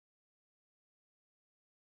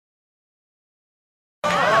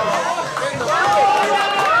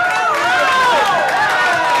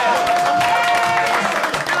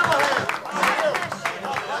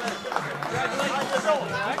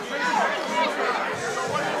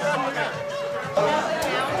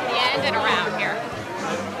been around here.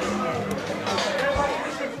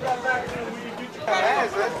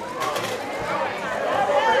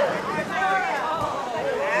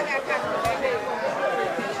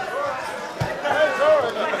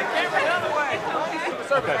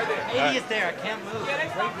 Okay. 80 is there, I can't move.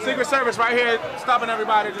 Secret Service right here, stopping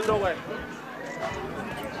everybody at the doorway.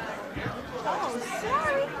 Oh,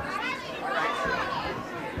 sorry.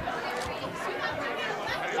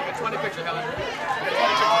 20 picture, Helen.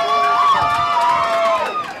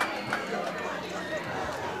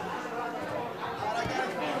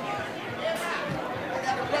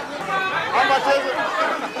 How much is it?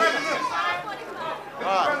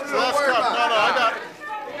 Alright, so that's tough. No, I got it.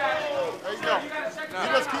 There you go. You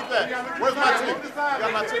just keep that. Where's my tea? You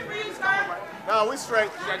got my tea? No, we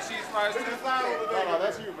straight. You got cheese fries too? No,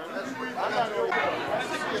 that's you, man. That's you. I'm not going to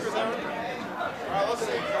Alright, let's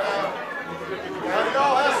see.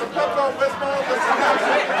 Y'all have some Pepto-Bismol.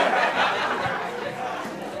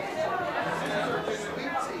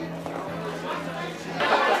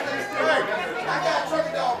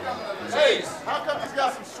 Cheese. How come he's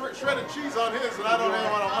got some shredded cheese on his and I don't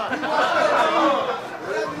have one on mine?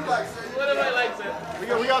 What do I like, sir?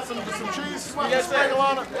 We got some cheese. Yes, sir. Sprinkle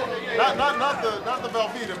on it. Not the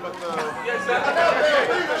Velveeta, but the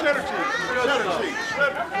cheddar cheese. Cheddar cheese.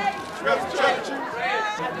 We got some cheddar cheese.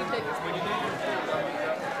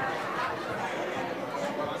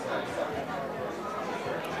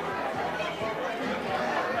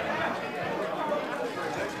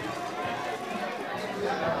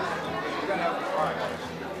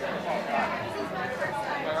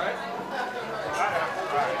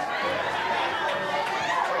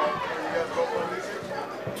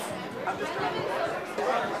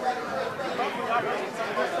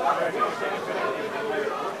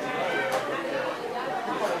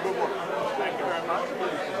 Thank you very much.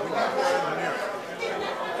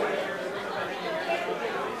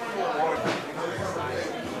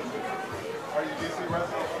 Are you DC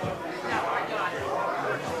resident?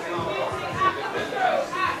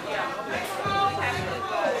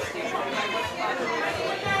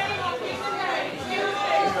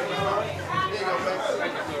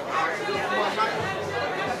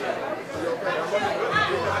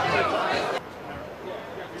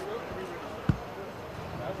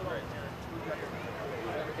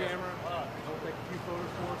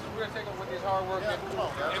 We're going to take them with these hard-working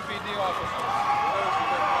MPD officers.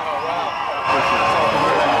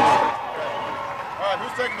 All right,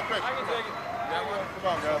 who's taking the picture? I can take it. That one? Come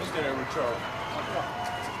on, guys. Let's get it with Charles.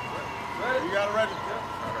 Ready? You got it ready?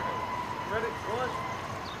 Ready? 1,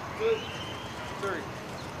 2, 3.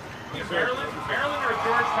 Is Maryland or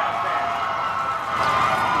Georgetown fan?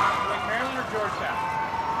 Like Maryland or Georgetown?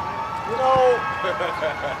 You know,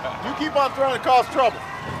 you keep on trying to cause trouble.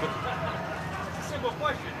 It's a simple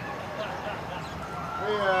question.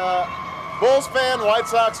 Bulls fan, White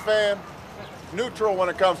Sox fan, neutral when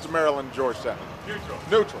it comes to Maryland and Georgetown. Neutral.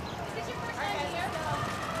 Neutral.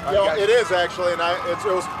 You know, it is actually, and it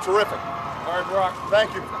was terrific. All right, Brock.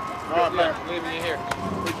 Thank you. All right, man. Leaving you here.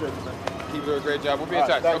 Appreciate it, man. Keep doing a great job. We'll be in All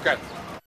right, touch. thank you. Okay.